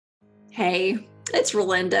Hey, it's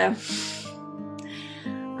Rolinda.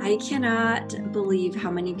 I cannot believe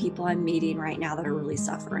how many people I'm meeting right now that are really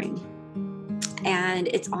suffering. And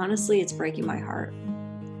it's breaking my heart.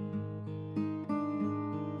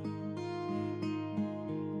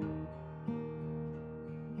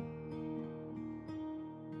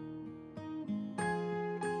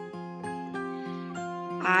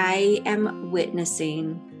 I am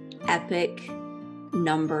witnessing epic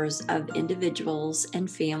numbers of individuals and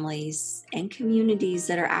families and communities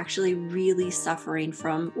that are actually really suffering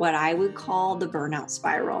from what I would call the burnout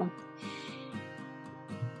spiral.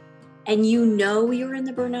 And you know you're in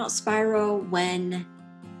the burnout spiral when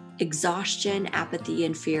exhaustion, apathy,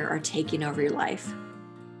 and fear are taking over your life.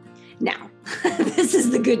 Now, this is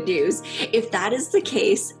the good news. If that is the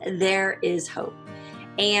case, there is hope.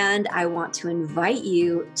 And I want to invite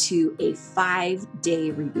you to a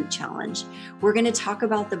 5-day reboot challenge. We're going to talk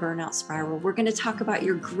about the burnout spiral. We're going to talk about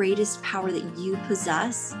your greatest power that you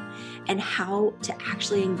possess and how to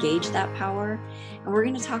actually engage that power. And we're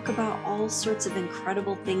going to talk about all sorts of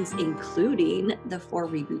incredible things, including the 4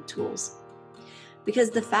 reboot tools.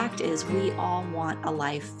 Because the fact is, we all want a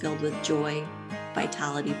life filled with joy,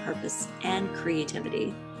 vitality, purpose, and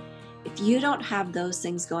creativity. If you don't have those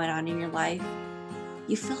things going on in your life,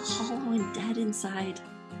 you feel hollow and dead inside.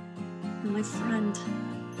 And my friend,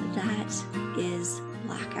 that is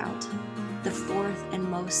blackout, the 4th and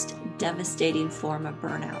most devastating form of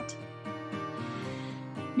burnout.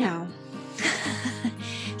 Now,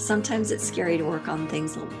 sometimes it's scary to work on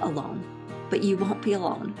things alone, but you won't be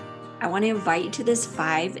alone. I want to invite you to this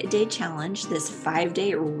 5-day challenge, this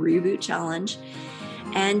 5-day reboot challenge,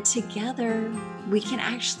 and together we can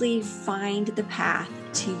actually find the path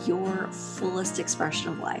to your fullest expression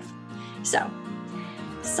of life. So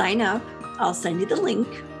sign up, I'll send you the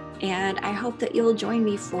link, and I hope that you'll join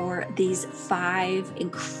me for these 5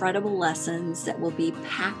 incredible lessons that will be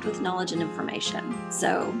packed with knowledge and information.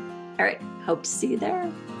 So, all right, hope to see you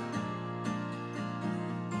there.